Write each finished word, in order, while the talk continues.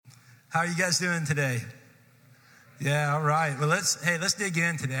How are you guys doing today? Yeah, all right. Well, let's dig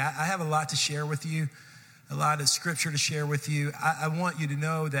in today. I have a lot to share with you, a lot of scripture to share with you. I want you to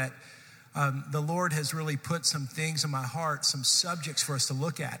know that the Lord has really put some things in my heart, some subjects for us to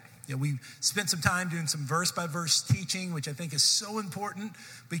look at. You know, we spent some time doing some verse-by-verse teaching, which I think is so important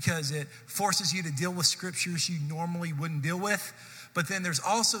because it forces you to deal with scriptures you normally wouldn't deal with. But then there's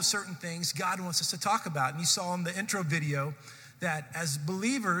also certain things God wants us to talk about. And you saw in the intro video that as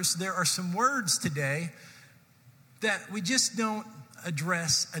believers, there are some words today that we just don't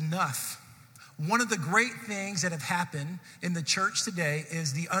address enough. One of the great things that have happened in the church today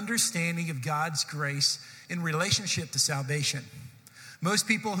is the understanding of God's grace in relationship to salvation. Most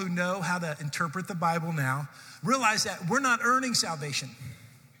people who know how to interpret the Bible now realize that we're not earning salvation.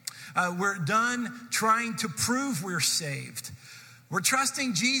 We're done trying to prove we're saved. We're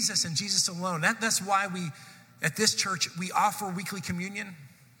trusting Jesus and Jesus alone. That's why at this church, we offer weekly communion.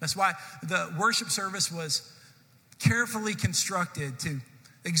 That's why the worship service was carefully constructed to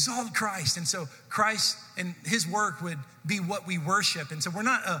exalt Christ. And so Christ and his work would be what we worship. And so we're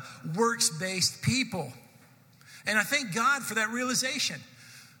not a works-based people. And I thank God for that realization.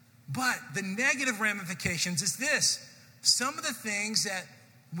 But the negative ramifications is this. Some of the things that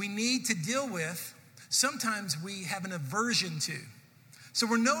we need to deal with, sometimes we have an aversion to. So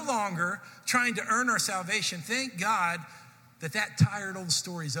we're no longer trying to earn our salvation. Thank God that tired old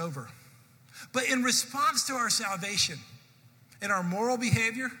story is over. But in response to our salvation, in our moral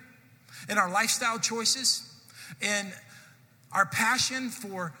behavior, in our lifestyle choices, in our passion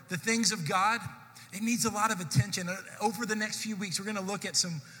for the things of God, it needs a lot of attention. Over the next few weeks, we're going to look at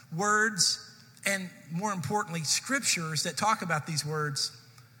some words and, more importantly, scriptures that talk about these words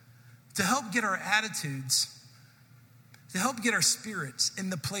to help get our attitudes, to help get our spirits in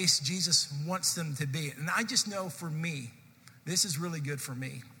the place Jesus wants them to be. And I just know for me, this is really good for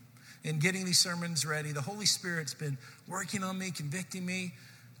me. In getting these sermons ready, the Holy Spirit's been working on me, convicting me,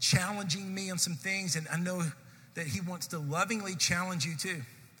 challenging me on some things, and I know that he wants to lovingly challenge you too.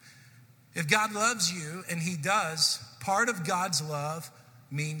 If God loves you, and he does, part of God's love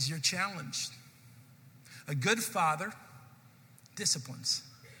means you're challenged. A good father disciplines.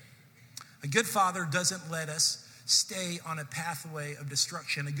 A good father doesn't let us stay on a pathway of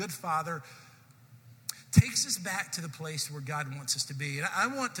destruction. A good father takes us back to the place where God wants us to be. And I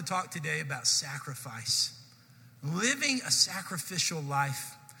want to talk today about sacrifice, living a sacrificial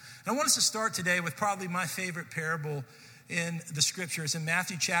life. And I want us to start today with probably my favorite parable in the scriptures in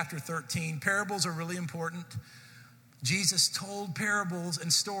Matthew chapter 13. Parables are really important. Jesus told parables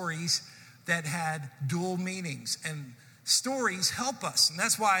and stories that had dual meanings, and stories help us. And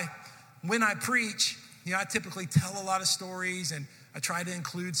that's why when I preach, I typically tell a lot of stories and I try to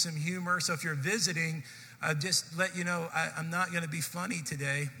include some humor. So if you're visiting, just let you know, I'm not going to be funny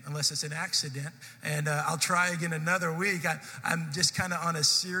today unless it's an accident. And I'll try again another week. I'm just kind of on a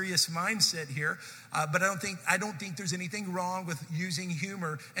serious mindset here. But I don't think there's anything wrong with using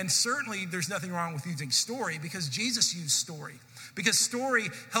humor. And certainly there's nothing wrong with using story because Jesus used story. Because story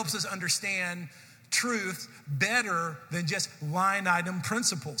helps us understand truth better than just line item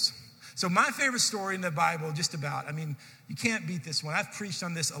principles. So my favorite story in the Bible, you can't beat this one. I've preached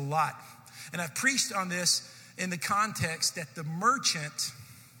on this a lot. And I've preached on this in the context that the merchant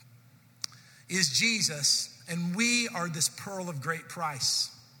is Jesus, and we are this pearl of great price.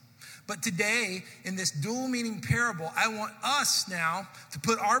 But today, in this dual meaning parable, I want us now to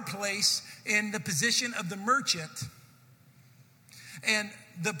put our place in the position of the merchant. And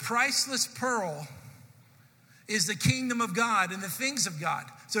the priceless pearl is the kingdom of God and the things of God.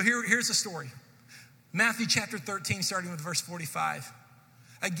 So here's the story. Matthew chapter 13, starting with verse 45.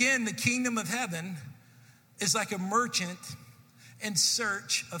 Again, the kingdom of heaven is like a merchant in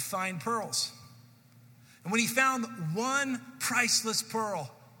search of fine pearls. And when he found one priceless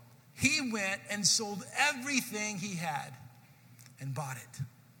pearl, he went and sold everything he had and bought it.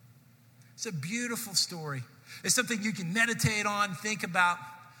 It's a beautiful story. It's something you can meditate on, think about,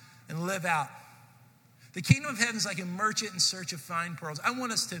 and live out. The kingdom of heaven is like a merchant in search of fine pearls. I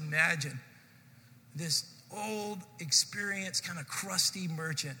want us to imagine this old, experienced, kind of crusty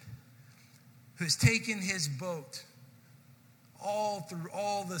merchant who's taken his boat all through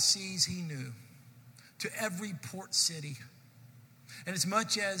all the seas he knew to every port city. And as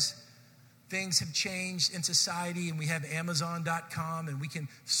much as things have changed in society and we have Amazon.com and we can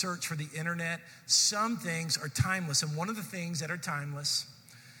search for the internet, some things are timeless. And one of the things that are timeless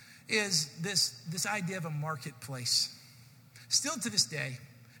is this idea of a marketplace. Still to this day,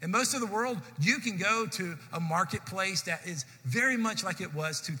 in most of the world, you can go to a marketplace that is very much like it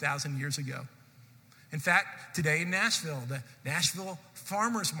was 2,000 years ago. In fact, today in Nashville, the Nashville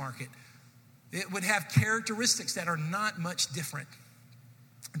Farmers Market, it would have characteristics that are not much different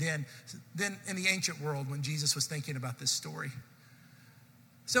than in the ancient world when Jesus was thinking about this story.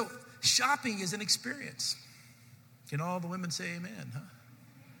 So shopping is an experience. Can all the women say amen, huh?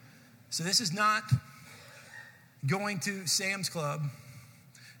 So this is not going to Sam's Club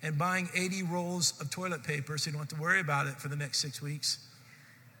and buying 80 rolls of toilet paper so you don't have to worry about it for the next 6 weeks.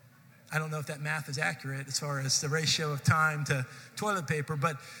 I don't know if that math is accurate as far as the ratio of time to toilet paper,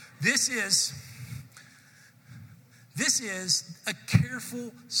 but this is a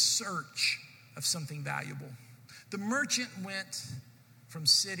careful search of something valuable. The merchant went from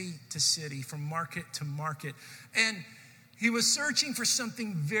city to city, from market to market, and he was searching for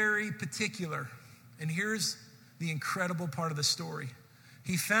something very particular. And here's the incredible part of the story.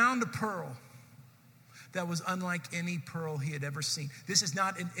 He found a pearl that was unlike any pearl he had ever seen. This is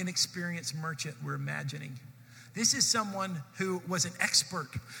not an inexperienced merchant we're imagining. This is someone who was an expert.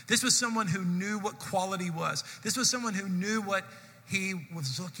 This was someone who knew what quality was. This was someone who knew what he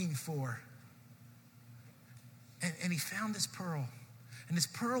was looking for. And he found this pearl. And this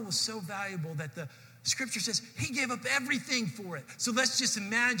pearl was so valuable that the Scripture says he gave up everything for it. So let's just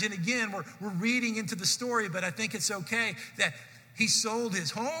imagine, again, we're reading into the story, but I think it's okay that he sold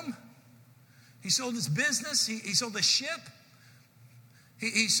his home, he sold his business, he sold his ship,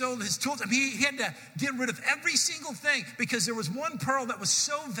 he sold his tools. I mean, he had to get rid of every single thing because there was one pearl that was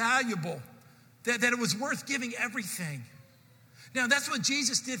so valuable that it was worth giving everything. Now, that's what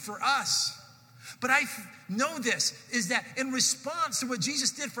Jesus did for us. But I know this, is that in response to what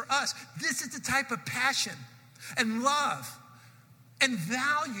Jesus did for us, this is the type of passion and love and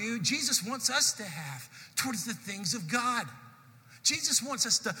value Jesus wants us to have towards the things of God. Jesus wants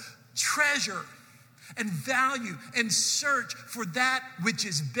us to treasure and value and search for that which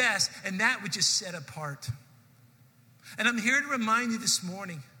is best and that which is set apart. And I'm here to remind you this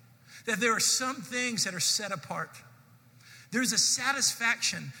morning that there are some things that are set apart. There's a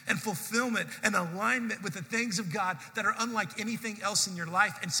satisfaction and fulfillment and alignment with the things of God that are unlike anything else in your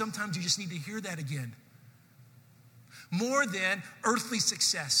life. And sometimes you just need to hear that again. More than earthly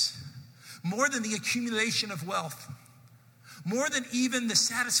success, more than the accumulation of wealth, more than even the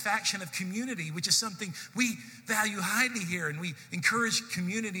satisfaction of community, which is something we value highly here. And we encourage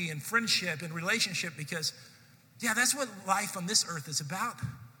community and friendship and relationship because, yeah, that's what life on this earth is about.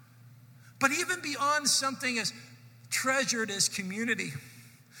 But even beyond something as treasured as community,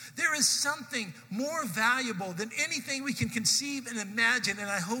 there is something more valuable than anything we can conceive and imagine, and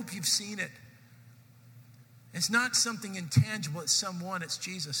I hope you've seen it. It's not something intangible, it's someone, it's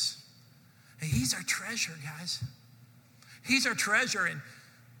Jesus. And he's our treasure, guys. He's our treasure, and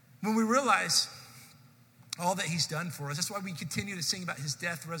when we realize all that he's done for us, that's why we continue to sing about his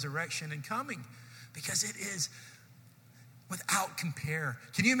death, resurrection, and coming, because it is without compare.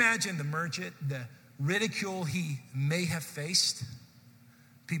 Can you imagine the merchant, the ridicule he may have faced?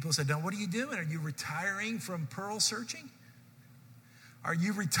 People said, "No, what are you doing? Are you retiring from pearl searching? Are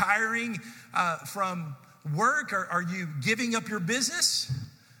you retiring from work? Or are you giving up your business?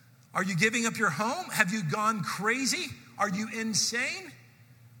 Are you giving up your home? Have you gone crazy? Are you insane?"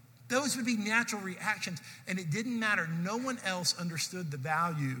 Those would be natural reactions. And it didn't matter. No one else understood the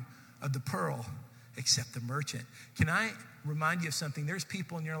value of the pearl except the merchant. Can I remind you of something? There's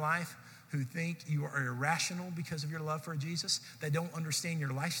people in your life who think you are irrational because of your love for Jesus. They don't understand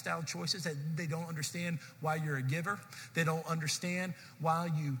your lifestyle choices. That they don't understand why you're a giver. They don't understand why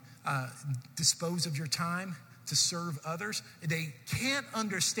you dispose of your time to serve others. They can't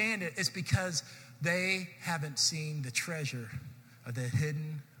understand it. It's because they haven't seen the treasure of the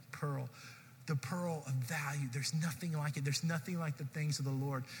hidden pearl. The pearl of value. There's nothing like it. There's nothing like the things of the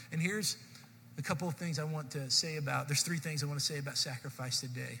Lord. And here's a couple of things I want to say about, there's three things I want to say about sacrifice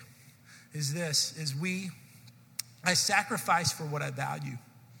today. I sacrifice for what I value.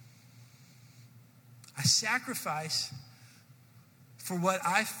 I sacrifice for what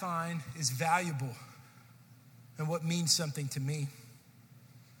I find is valuable and what means something to me.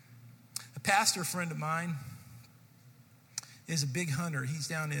 A pastor friend of mine is a big hunter. He's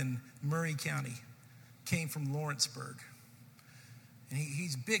down in Murray County, came from Lawrenceburg. And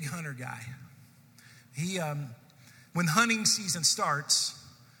he's a big hunter guy. When hunting season starts,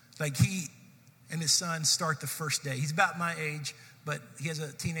 like he and his son start the first day. He's about my age, but he has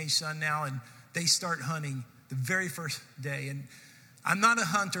a teenage son now, and they start hunting the very first day. And I'm not a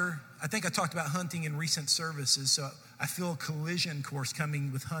hunter. I think I talked about hunting in recent services, so I feel a collision course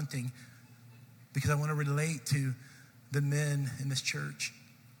coming with hunting because I want to relate to the men in this church,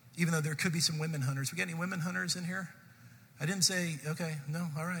 even though there could be some women hunters. We got any women hunters in here? I didn't say, okay, no,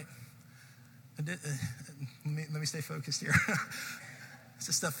 all right. Let me stay focused here.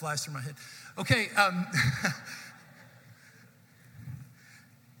 This stuff flies through my head. Okay.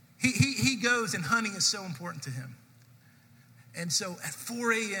 He goes, and hunting is so important to him. And so at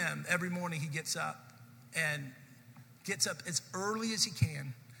 4 a.m. every morning he gets up as early as he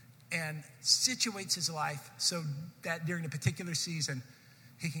can and situates his life so that during a particular season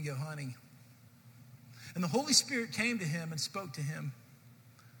he can go hunting. And the Holy Spirit came to him and spoke to him.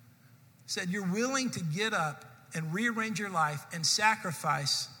 Said, you're willing to get up and rearrange your life and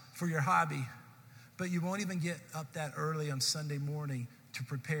sacrifice for your hobby, but you won't even get up that early on Sunday morning to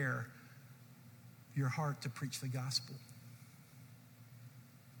prepare your heart to preach the gospel.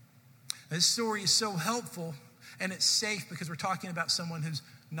 This story is so helpful, and it's safe because we're talking about someone who's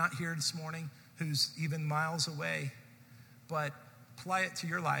not here this morning, who's even miles away. But apply it to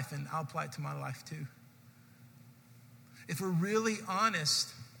your life, and I'll apply it to my life too. If we're really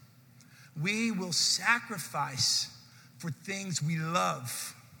honest, we will sacrifice for things we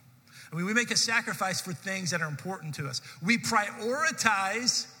love. I mean, we make a sacrifice for things that are important to us. We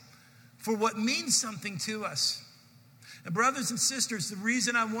prioritize for what means something to us. And brothers and sisters, the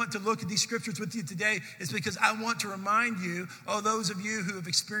reason I want to look at these scriptures with you today is because I want to remind you, those of you who have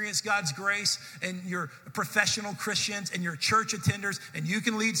experienced God's grace and you're professional Christians and you're church attenders and you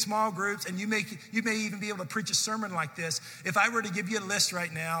can lead small groups and you may even be able to preach a sermon like this. If I were to give you a list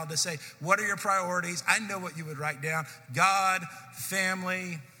right now to say, what are your priorities? I know what you would write down. God,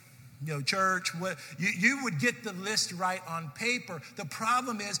 family, church, what you would get the list right on paper. The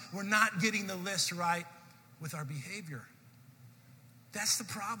problem is we're not getting the list right with our behavior. That's the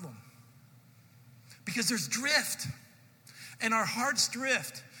problem. Because there's drift, and our hearts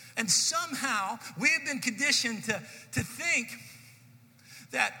drift. And somehow we have been conditioned to think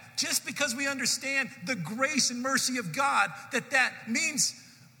that just because we understand the grace and mercy of God, that means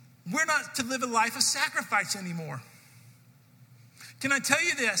we're not to live a life of sacrifice anymore. Can I tell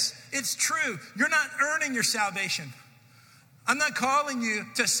you this? It's true. You're not earning your salvation. I'm not calling you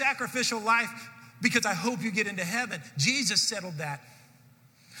to a sacrificial life because I hope you get into heaven. Jesus settled that.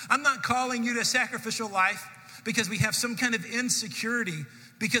 I'm not calling you to a sacrificial life because we have some kind of insecurity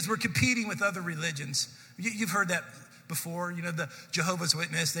because we're competing with other religions. You've heard that before. The Jehovah's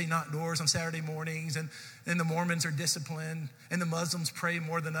Witness, they knock doors on Saturday mornings, and the Mormons are disciplined, and the Muslims pray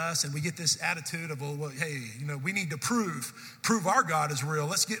more than us, and we get this attitude of, well, hey, we need to prove our God is real.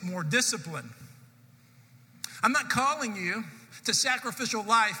 Let's get more discipline. I'm not calling you to sacrificial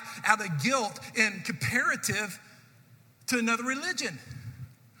life out of guilt and comparative to another religion.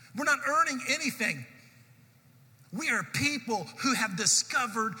 We're not earning anything. We are people who have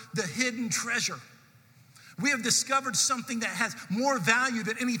discovered the hidden treasure. We have discovered something that has more value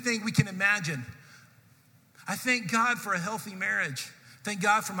than anything we can imagine. I thank God for a healthy marriage. Thank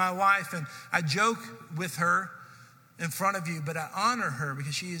God for my wife. And I joke with her in front of you, but I honor her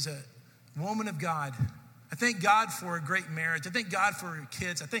because she is a woman of God. I thank God for a great marriage. I thank God for her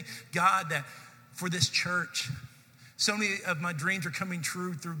kids. I thank God that for this church. So many of my dreams are coming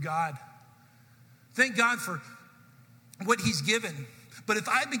true through God. Thank God for what he's given. But if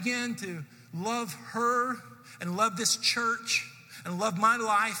I begin to love her and love this church and love my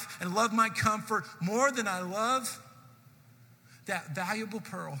life and love my comfort more than I love that valuable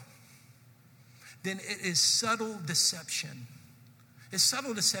pearl, then it is subtle deception. It's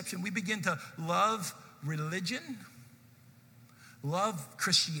subtle deception. We begin to love religion, love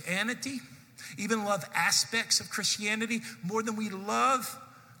Christianity, even love aspects of Christianity more than we love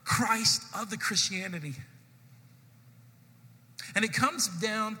Christ of the Christianity. And it comes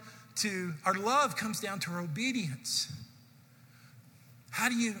down to, our love comes down to our obedience. How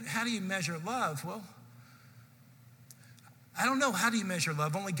do you measure love? Well, I don't know. How do you measure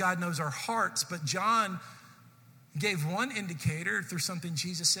love? Only God knows our hearts. But John gave one indicator through something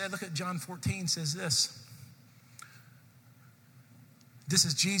Jesus said. Look at John 14, says this. This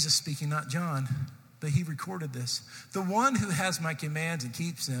is Jesus speaking, not John, but he recorded this. The one who has my commands and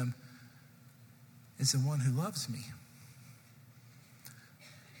keeps them is the one who loves me.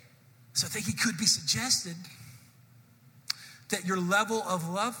 So I think it could be suggested that your level of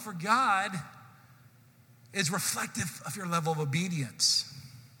love for God is reflective of your level of obedience,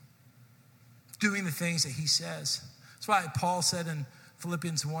 doing the things that he says. That's why Paul said in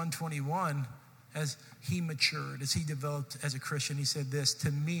Philippians 1:21, as he matured, as he developed as a Christian, he said this,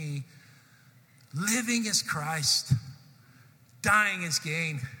 to me, living is Christ, dying is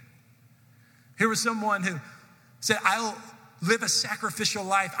gain. Here was someone who said, I'll live a sacrificial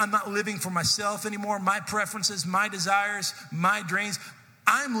life. I'm not living for myself anymore, my preferences, my desires, my dreams.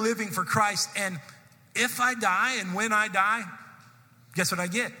 I'm living for Christ. And if I die and when I die, guess what I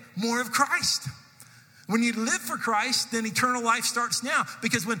get? more of Christ. When you live for Christ, then eternal life starts now.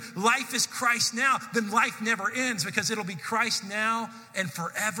 Because when life is Christ now, then life never ends, because it'll be Christ now and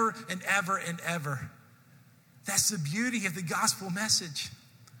forever and ever and ever. That's the beauty of the gospel message.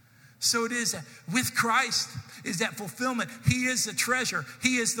 So it is that with Christ is that fulfillment. He is the treasure.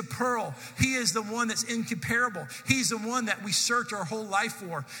 He is the pearl. He is the one that's incomparable. He's the one that we search our whole life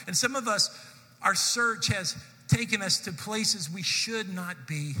for. And some of us, our search has taken us to places we should not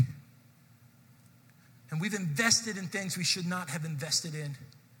be. And we've invested in things we should not have invested in.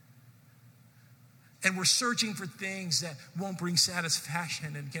 And we're searching for things that won't bring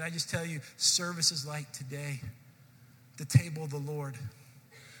satisfaction. And can I just tell you, services like today, the table of the Lord,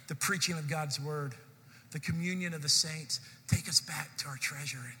 the preaching of God's word, the communion of the saints, take us back to our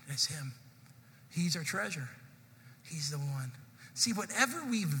treasure. And it's him. He's our treasure. He's the one. See, whatever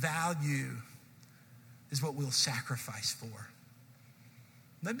we value is what we'll sacrifice for.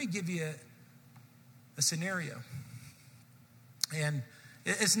 Let me give you a scenario. And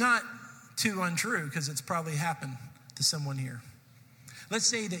it's not too untrue, because it's probably happened to someone here. Let's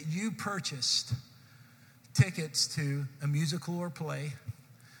say that you purchased tickets to a musical or play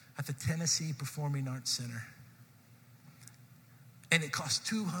at the Tennessee Performing Arts Center. And it costs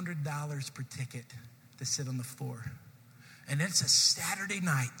 $200 per ticket to sit on the floor. And it's a Saturday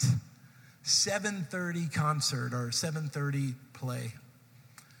night, 7:30 concert or 7:30 play.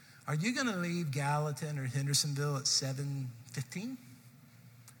 Are you going to leave Gallatin or Hendersonville at 7:15?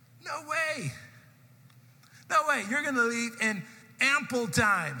 No way. No way. You're going to leave in ample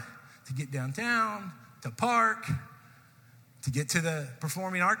time to get downtown, to park, to get to the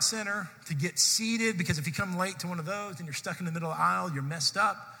Performing Arts Center, to get seated, because if you come late to one of those and you're stuck in the middle of the aisle, you're messed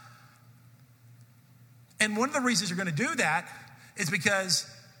up. And one of the reasons you're going to do that is because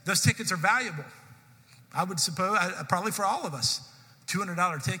those tickets are valuable. I would suppose, probably for all of us,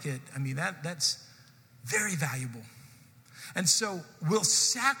 $200 ticket, I mean, that's very valuable. And so we'll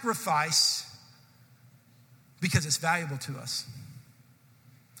sacrifice because it's valuable to us.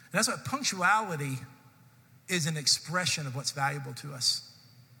 And that's why punctuality is an expression of what's valuable to us.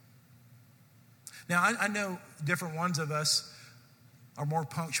 Now, I know different ones of us are more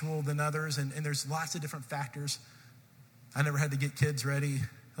punctual than others, and there's lots of different factors. I never had to get kids ready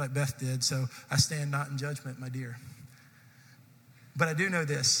like Beth did, so I stand not in judgment, my dear. But I do know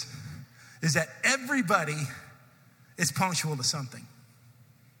this, is that everybody is punctual to something.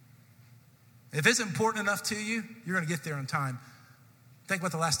 If it's important enough to you, you're going to get there on time. Think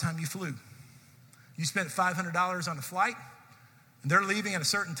about the last time you flew. You spent $500 on a flight, and they're leaving at a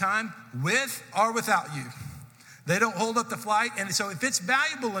certain time with or without you. They don't hold up the flight, and so if it's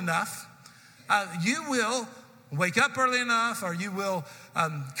valuable enough, you will wake up early enough, or you will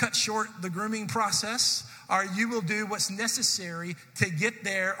cut short the grooming process, or you will do what's necessary to get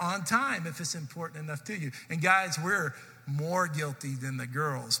there on time if it's important enough to you. And guys, we're more guilty than the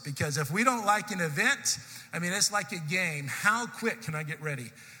girls, because if we don't like an event, I mean, it's like a game. How quick can I get ready?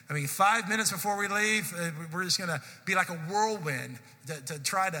 I mean, 5 minutes before we leave, we're just going to be like a whirlwind to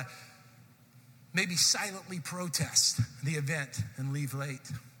try to maybe silently protest the event and leave late.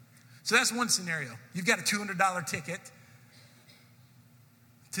 So that's one scenario. You've got a $200 ticket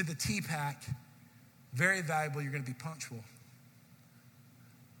to the TPAC. Very valuable. You're going to be punctual.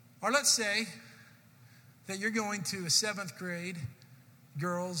 Or let's say that you're going to a 7th grade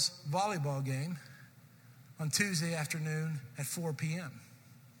girls volleyball game on Tuesday afternoon at 4 p.m.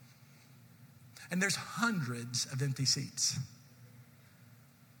 And there's hundreds of empty seats.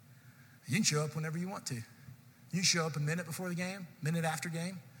 You can show up whenever you want to. You can show up a minute before the game, minute after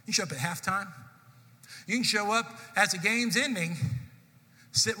game. You can show up at halftime. You can show up as the game's ending,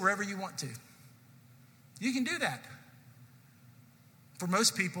 sit wherever you want to. You can do that. For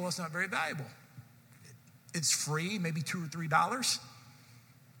most people, it's not very valuable. It's free, maybe $2 or $3.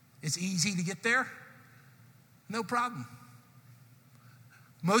 It's easy to get there. No problem.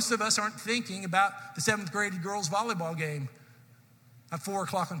 Most of us aren't thinking about the 7th grade girls volleyball game at 4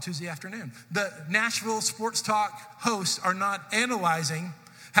 o'clock on Tuesday afternoon. The Nashville Sports Talk hosts are not analyzing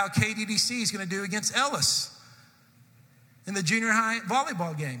how KDDC is going to do against Ellis in the junior high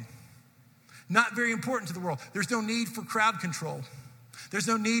volleyball game. Not very important to the world. There's no need for crowd control. There's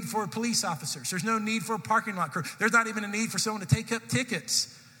no need for police officers. There's no need for a parking lot crew. There's not even a need for someone to take up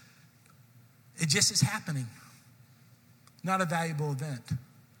tickets. It just is happening. Not a valuable event.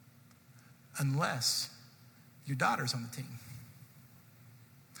 Unless your daughter's on the team.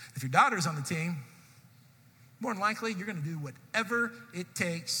 If your daughter's on the team, more than likely, you're going to do whatever it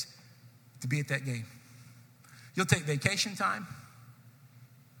takes to be at that game. You'll take vacation time.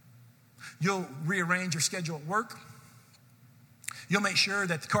 You'll rearrange your schedule at work. You'll make sure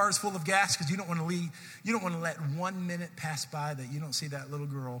that the car is full of gas because you don't want to let 1 minute pass by that you don't see that little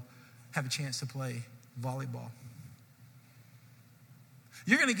girl have a chance to play volleyball.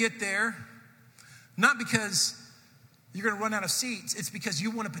 You're going to get there not because you're going to run out of seats. It's because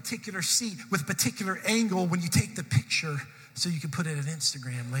you want a particular seat with a particular angle when you take the picture so you can put it on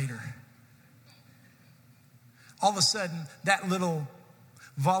Instagram later. All of a sudden, that little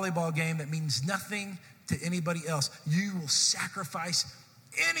volleyball game that means nothing to anybody else, you will sacrifice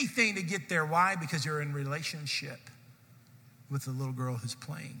anything to get there. Why? Because you're in relationship with the little girl who's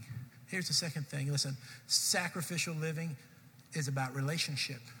playing. Here's the second thing. Listen, sacrificial living is about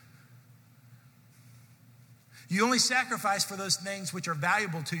relationship. You only sacrifice for those things which are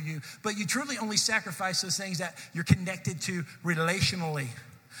valuable to you, but you truly only sacrifice those things that you're connected to relationally.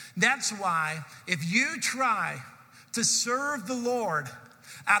 That's why if you try to serve the Lord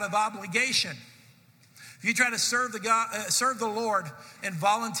out of obligation, if you try to serve the Lord and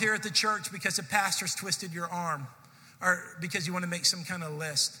volunteer at the church because the pastor's twisted your arm or because you want to make some kind of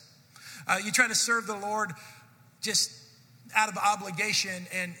list, you try to serve the Lord just out of obligation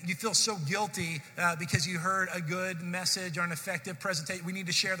and you feel so guilty because you heard a good message or an effective presentation. We need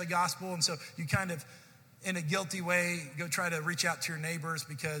to share the gospel, and so you kind of, in a guilty way, go try to reach out to your neighbors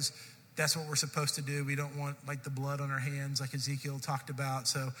because that's what we're supposed to do. We don't want like the blood on our hands like Ezekiel talked about,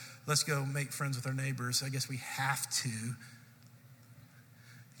 so let's go make friends with our neighbors. I guess we have to.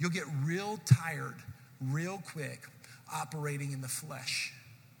 You'll get real tired real quick operating in the flesh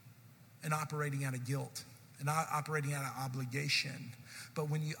and operating out of guilt and operating out of obligation. But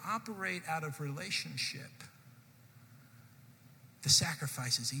when you operate out of relationship, the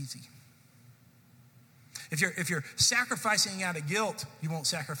sacrifice is easy. If you're sacrificing out of guilt, you won't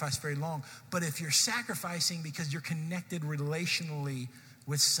sacrifice very long. But if you're sacrificing because you're connected relationally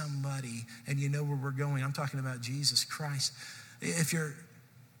with somebody and you know where we're going, I'm talking about Jesus Christ. If you're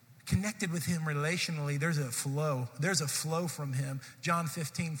connected with him relationally, there's a flow. There's a flow from him. John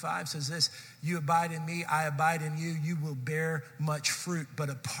 15:5 says this: you abide in me, I abide in you, you will bear much fruit. But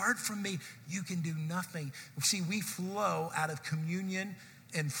apart from me, you can do nothing. See, we flow out of communion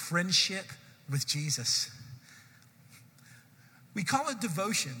and friendship with Jesus. We call it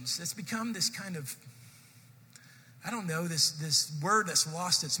devotions. It's become this kind of, I don't know, this word that's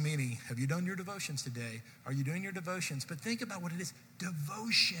lost its meaning. Have you done your devotions today? Are you doing your devotions? But think about what it is.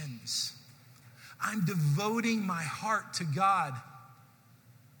 Devotions. I'm devoting my heart to God.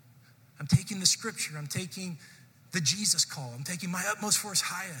 I'm taking the scripture. I'm taking the Jesus call. I'm taking my utmost for his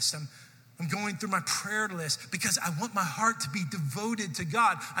highest. I'm going through my prayer list because I want my heart to be devoted to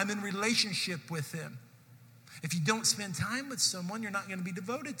God. I'm in relationship with him. If you don't spend time with someone, you're not going to be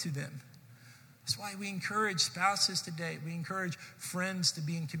devoted to them. That's why we encourage spouses today. We encourage friends to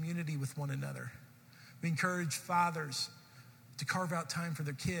be in community with one another. We encourage fathers to carve out time for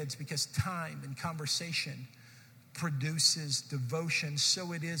their kids because time and conversation produces devotion.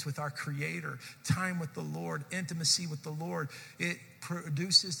 So it is with our Creator. Time with the Lord, intimacy with the Lord. It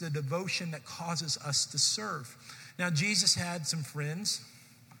produces the devotion that causes us to serve. Now, Jesus had some friends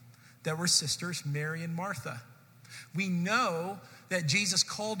that were sisters, Mary and Martha. We know that Jesus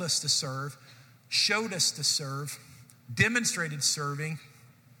called us to serve, showed us to serve, demonstrated serving.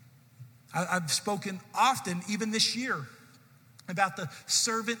 I've spoken often, even this year, about the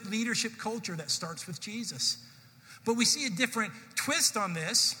servant leadership culture that starts with Jesus. But we see a different twist on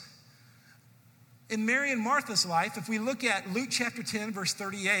this in Mary and Martha's life. If we look at Luke chapter 10, verse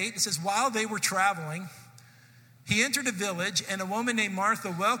 38, it says, while they were traveling, he entered a village, and a woman named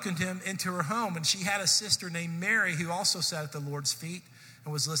Martha welcomed him into her home. And she had a sister named Mary who also sat at the Lord's feet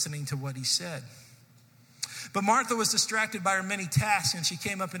and was listening to what he said. But Martha was distracted by her many tasks, and she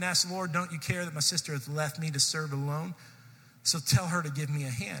came up and asked, Lord, don't you care that my sister has left me to serve alone? So tell her to give me a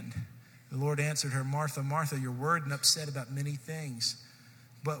hand. The Lord answered her, Martha, Martha, you're worried and upset about many things,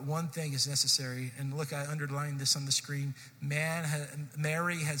 but one thing is necessary. And look, I underlined this on the screen.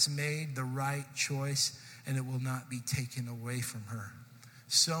 Mary has made the right choice, and it will not be taken away from her.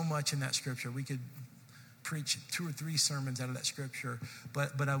 So much in that scripture. We could preach 2 or 3 sermons out of that scripture,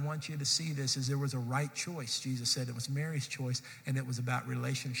 but I want you to see this as there was a right choice. Jesus said it was Mary's choice, and it was about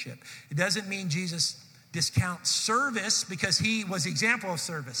relationship. It doesn't mean Jesus discounts service because he was the example of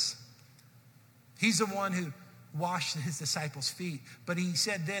service. He's the one who washed his disciples' feet. But he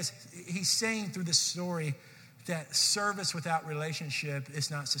said this, he's saying through this story that service without relationship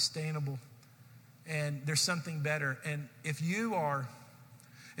is not sustainable. And there's something better. And if you are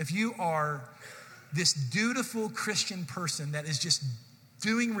this dutiful Christian person that is just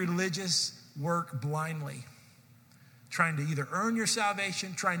doing religious work blindly, trying to either earn your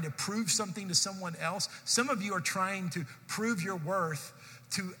salvation, trying to prove something to someone else. Some of you are trying to prove your worth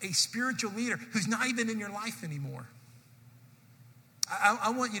to a spiritual leader who's not even in your life anymore. I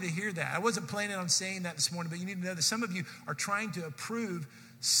want you to hear that. I wasn't planning on saying that this morning, but you need to know that some of you are trying to approve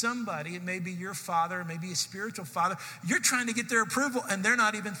somebody. It may be your father, it may be a spiritual father. You're trying to get their approval, and they're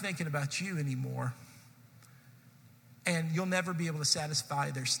not even thinking about you anymore. And you'll never be able to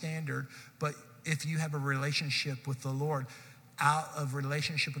satisfy their standard. But if you have a relationship with the Lord, out of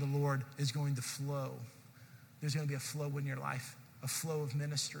relationship with the Lord is going to flow. There's going to be a flow in your life, a flow of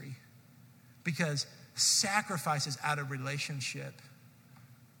ministry. Because sacrifice is out of relationship.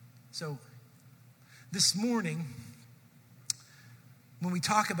 So this morning, when we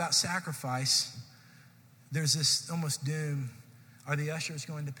talk about sacrifice, there's this almost doom. Are the ushers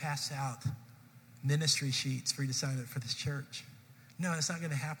going to pass out ministry sheets for you to sign up for this church? No, that's not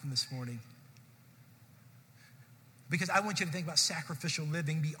going to happen this morning. Because I want you to think about sacrificial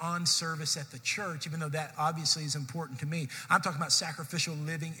living beyond service at the church, even though that obviously is important to me. I'm talking about sacrificial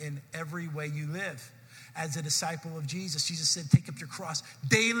living in every way you live. As a disciple of Jesus, Jesus said, take up your cross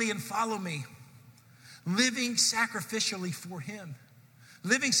daily and follow me. Living sacrificially for him.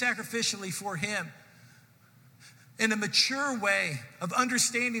 Living sacrificially for him in a mature way of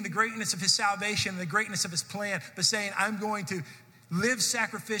understanding the greatness of his salvation and the greatness of his plan, but saying, I'm going to live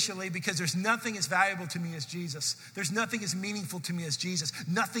sacrificially because there's nothing as valuable to me as Jesus. There's nothing as meaningful to me as Jesus.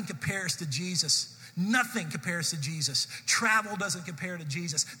 Nothing compares to Jesus. Nothing compares to Jesus. Travel doesn't compare to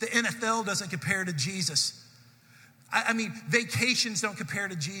Jesus. The NFL doesn't compare to Jesus. I mean, vacations don't compare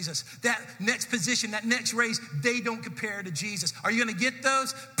to Jesus. That next position, that next raise, they don't compare to Jesus. Are you going to get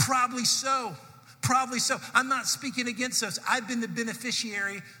those? Probably so. Probably so. I'm not speaking against those. I've been the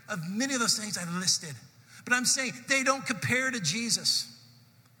beneficiary of many of those things I listed. But I'm saying they don't compare to Jesus.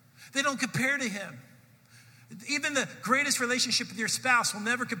 They don't compare to him. Even the greatest relationship with your spouse will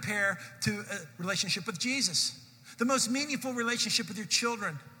never compare to a relationship with Jesus. The most meaningful relationship with your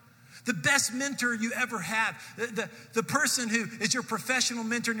children. The best mentor you ever have. The person who is your professional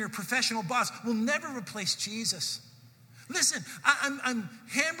mentor and your professional boss will never replace Jesus. Listen, I'm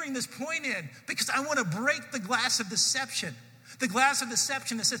hammering this point in because I want to break the glass of deception. The glass of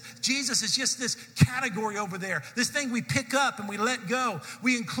deception that says Jesus is just this category over there, this thing we pick up and we let go,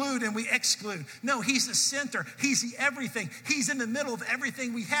 we include and we exclude. No, he's the center. He's the everything. He's in the middle of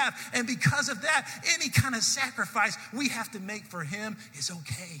everything we have. And because of that, any kind of sacrifice we have to make for him is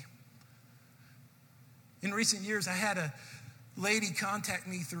okay. In recent years, I had a lady contact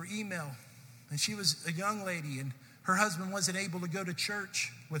me through email, and she was a young lady, and her husband wasn't able to go to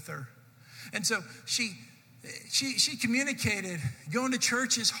church with her. And so she communicated, going to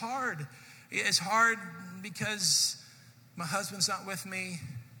church is hard. It's hard because my husband's not with me.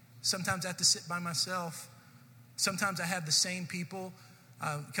 Sometimes I have to sit by myself. Sometimes I have the same people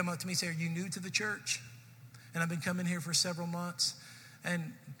come up to me and say, are you new to the church? And I've been coming here for several months.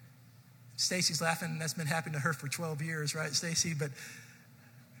 And Stacy's laughing. That's been happening to her for 12 years, right, Stacy? But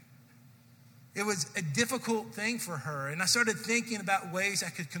it was a difficult thing for her. And I started thinking about ways I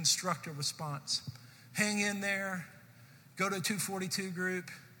could construct a response. Hang in there, go to a 242 group,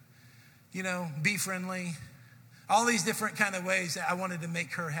 be friendly. All these different kind of ways that I wanted to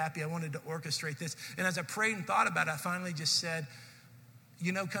make her happy. I wanted to orchestrate this. And as I prayed and thought about it, I finally just said,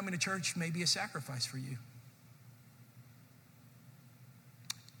 coming to church may be a sacrifice for you.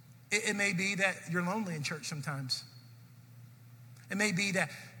 It may be that you're lonely in church sometimes. It may be that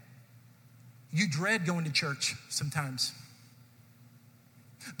you dread going to church sometimes.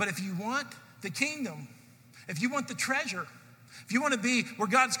 But if you want the kingdom, if you want the treasure, if you want to be where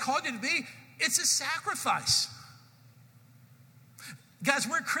God's called you to be, it's a sacrifice. Guys,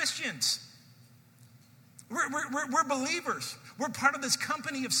 we're Christians. We're believers. We're part of this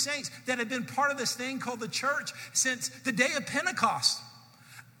company of saints that have been part of this thing called the church since the day of Pentecost.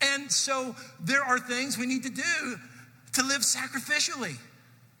 And so there are things we need to do to live sacrificially.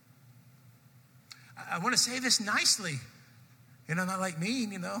 I want to say this nicely. Not like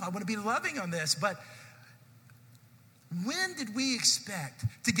mean, I want to be loving on this. But when did we expect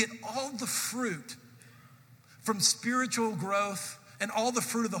to get all the fruit from spiritual growth and all the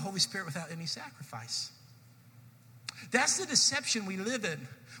fruit of the Holy Spirit without any sacrifice? That's the deception we live in.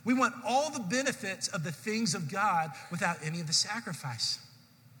 We want all the benefits of the things of God without any of the sacrifice.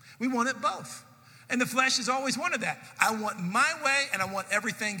 We want it both. And the flesh has always wanted that. I want my way and I want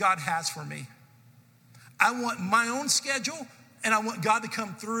everything God has for me. I want my own schedule and I want God to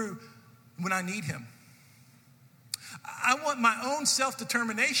come through when I need him. I want my own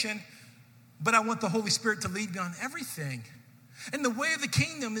self-determination, but I want the Holy Spirit to lead me on everything. And the way of the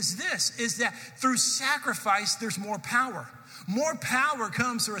kingdom is this, is that through sacrifice, there's more power. More power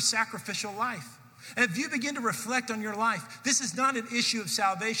comes through a sacrificial life. And if you begin to reflect on your life, this is not an issue of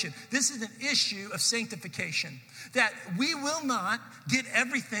salvation. This is an issue of sanctification. That we will not get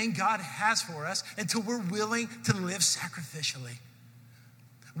everything God has for us until we're willing to live sacrificially.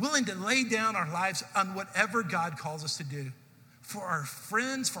 Willing to lay down our lives on whatever God calls us to do. For our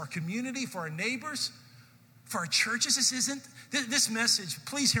friends, for our community, for our neighbors, for our churches. This message,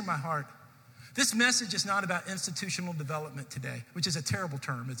 please hear my heart. This message is not about institutional development today, which is a terrible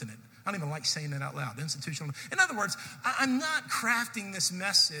term, isn't it? I don't even like saying that out loud, institutional. In other words, I'm not crafting this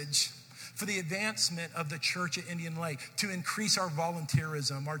message for the advancement of the church at Indian Lake, to increase our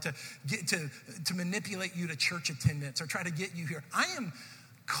volunteerism or to manipulate you to church attendance or try to get you here. I am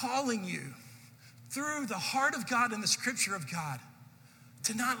calling you through the heart of God and the scripture of God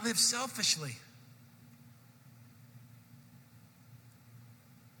to not live selfishly.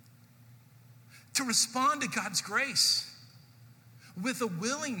 To respond to God's grace with a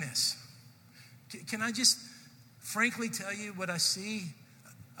willingness. Can I just frankly tell you what I see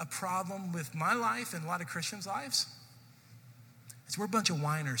a problem with my life and a lot of Christians' lives? Is we're a bunch of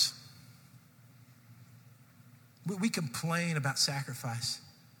whiners. We complain about sacrifice.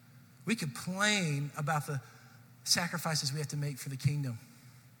 We complain about the sacrifices we have to make for the kingdom.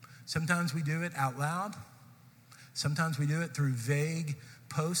 Sometimes we do it out loud. Sometimes we do it through vague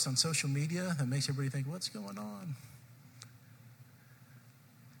posts on social media that makes everybody think, what's going on?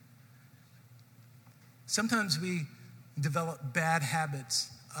 Sometimes we develop bad habits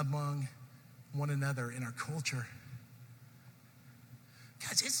among one another in our culture.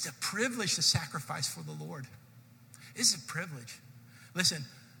 Guys, it's a privilege to sacrifice for the Lord. It's a privilege. Listen,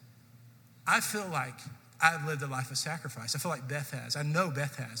 I feel like I've lived a life of sacrifice. I feel like Beth has. I know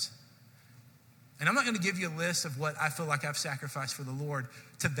Beth has. And I'm not going to give you a list of what I feel like I've sacrificed for the Lord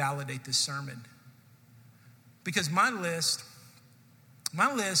to validate this sermon. Because my list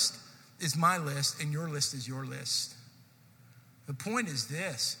is my list and your list is your list. The point is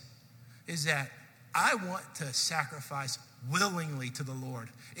this, is that I want to sacrifice willingly to the Lord.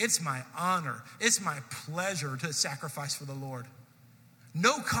 It's my honor. It's my pleasure to sacrifice for the Lord.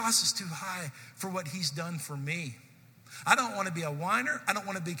 No cost is too high for what he's done for me. I don't want to be a whiner. I don't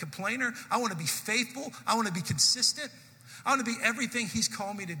want to be a complainer. I want to be faithful. I want to be consistent. I want to be everything he's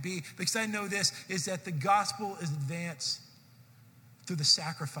called me to be, because I know this is that the gospel is advanced through the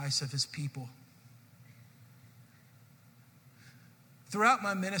sacrifice of his people. Throughout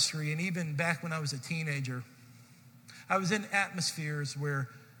my ministry, and even back when I was a teenager, I was in atmospheres where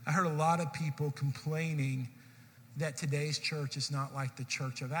I heard a lot of people complaining that today's church is not like the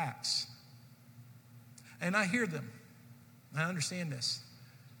church of Acts. And I hear them. I understand this.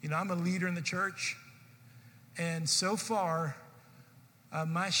 You know, I'm a leader in the church, and so far,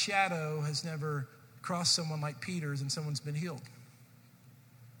 my shadow has never crossed someone like Peter's and someone's been healed.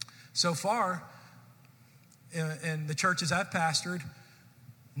 So far, in the churches I've pastored,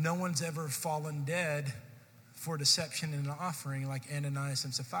 no one's ever fallen dead for deception in an offering like Ananias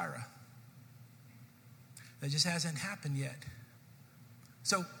and Sapphira. That just hasn't happened yet.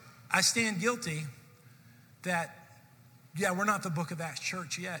 So I stand guilty that, yeah, we're not the book of Acts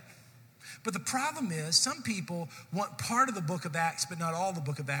church yet. But the problem is some people want part of the book of Acts, but not all the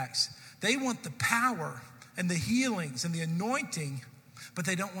book of Acts. They want the power and the healings and the anointing, but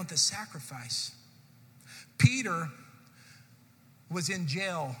they don't want the sacrifice. Peter was in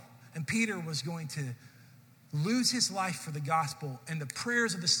jail, and Peter was going to lose his life for the gospel, and the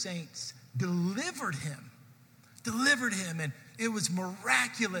prayers of the saints delivered him, and it was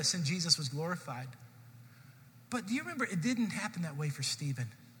miraculous, and Jesus was glorified. But do you remember, it didn't happen that way for Stephen.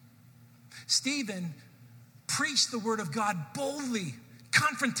 Stephen preached the word of God boldly,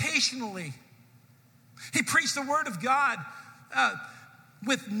 confrontationally. He preached the word of God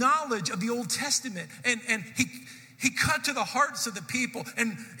with knowledge of the Old Testament, and he cut to the hearts of the people.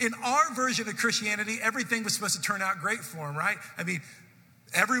 And in our version of Christianity, everything was supposed to turn out great for him, right? I mean,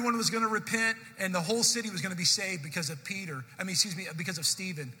 everyone was going to repent, and the whole city was going to be saved because of because of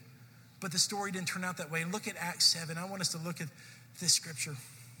Stephen. But the story didn't turn out that way. And look at Acts 7. I want us to look at this scripture.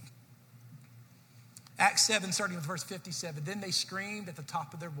 Acts 7, starting with verse 57. Then they screamed at the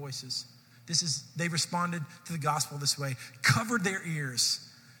top of their voices. They responded to the gospel this way. Covered their ears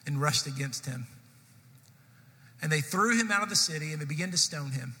and rushed against him. And they threw him out of the city, and they began to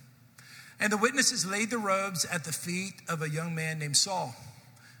stone him. And the witnesses laid the robes at the feet of a young man named Saul.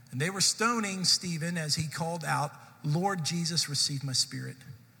 And they were stoning Stephen as he called out, Lord Jesus, receive my spirit.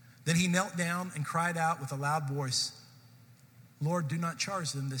 Then he knelt down and cried out with a loud voice, Lord, do not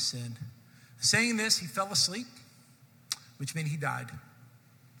charge them this sin. Saying this, he fell asleep. which meant he died.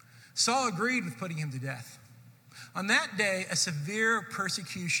 Saul agreed with putting him to death. On that day, a severe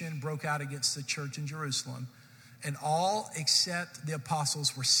persecution broke out against the church in Jerusalem, and all except the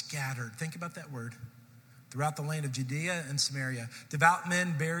apostles were scattered. Think about that word. Throughout the land of Judea and Samaria. Devout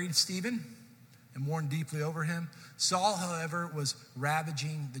men buried Stephen and mourned deeply over him. Saul, however, was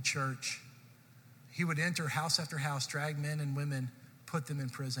ravaging the church. He would enter house after house, drag men and women, put them in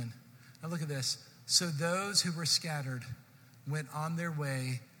prison. Now look at this. So those who were scattered went on their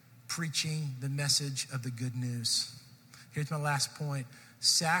way preaching the message of the good news. Here's my last point.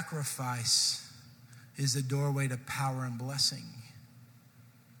 Sacrifice is the doorway to power and blessing.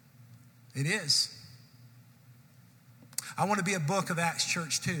 It is. I want to be a Book of Acts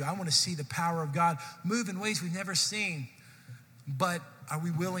church too. I want to see the power of God move in ways we've never seen. But are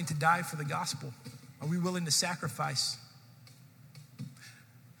we willing to die for the gospel? Are we willing to sacrifice?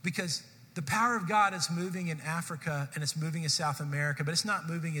 Because the power of God is moving in Africa and it's moving in South America, but it's not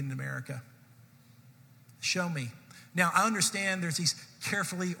moving in America. Show me. Now, I understand there's these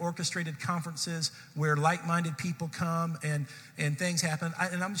carefully orchestrated conferences where like-minded people come and things happen.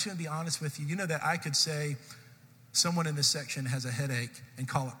 And I'm just going to be honest with you. You know that I could say someone in this section has a headache and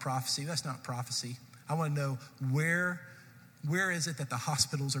call it prophecy. That's not prophecy. I want to know where is it that the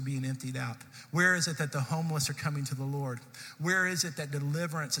hospitals are being emptied out? Where is it that the homeless are coming to the Lord? Where is it that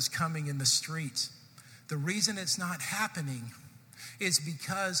deliverance is coming in the streets? The reason it's not happening is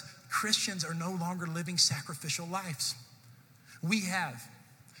because Christians are no longer living sacrificial lives. We have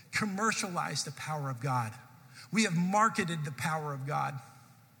commercialized the power of God. We have marketed the power of God.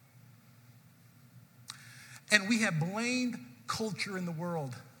 And we have blamed culture in the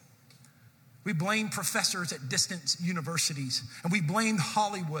world. We blame professors at distant universities, and we blame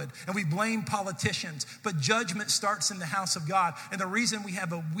Hollywood, and we blame politicians. But judgment starts in the house of God. And the reason we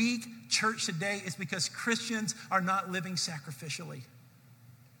have a weak church today is because Christians are not living sacrificially.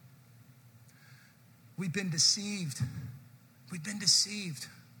 We've been deceived. We've been deceived.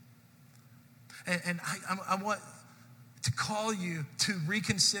 And I want to call you to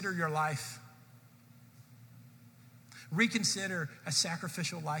reconsider your life. Reconsider a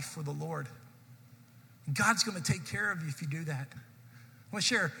sacrificial life for the Lord. God's going to take care of you if you do that. I want to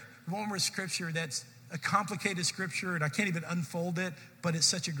share one more scripture that's a complicated scripture, and I can't even unfold it, but it's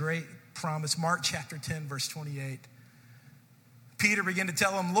such a great promise. Mark chapter 10, verse 28. Peter began to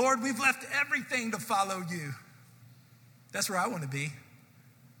tell him, Lord, we've left everything to follow you. That's where I want to be.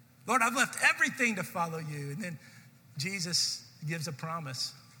 Lord, I've left everything to follow you. And then Jesus gives a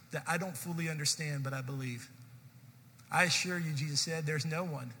promise that I don't fully understand, but I believe. I assure you, Jesus said, there's no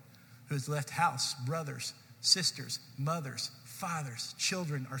one who has left house, brothers, sisters, mothers, fathers,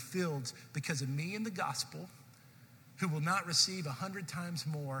 children, or fields because of me and the gospel, who will not receive 100 times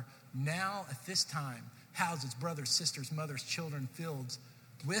more now at this time, houses, brothers, sisters, mothers, children, fields,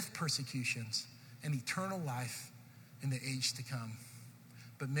 with persecutions and eternal life in the age to come.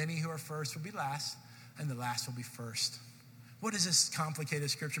 But many who are first will be last, and the last will be first. What does this complicated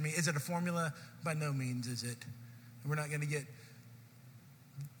scripture mean? Is it a formula? By no means is it. We're not going to get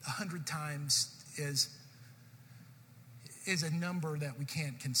 100 times is a number that we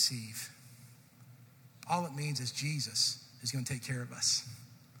can't conceive. All it means is Jesus is going to take care of us.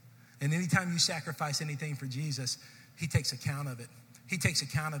 And anytime you sacrifice anything for Jesus, he takes account of it. He takes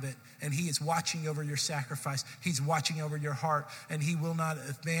account of it, and he is watching over your sacrifice. He's watching over your heart, and he will not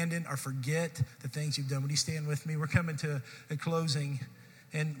abandon or forget the things you've done. Would you stand with me? We're coming to a closing,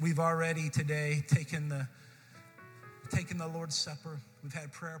 and we've already today taken the Lord's Supper. We've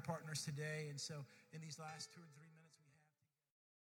had prayer partners today, and so in these last 2 or 3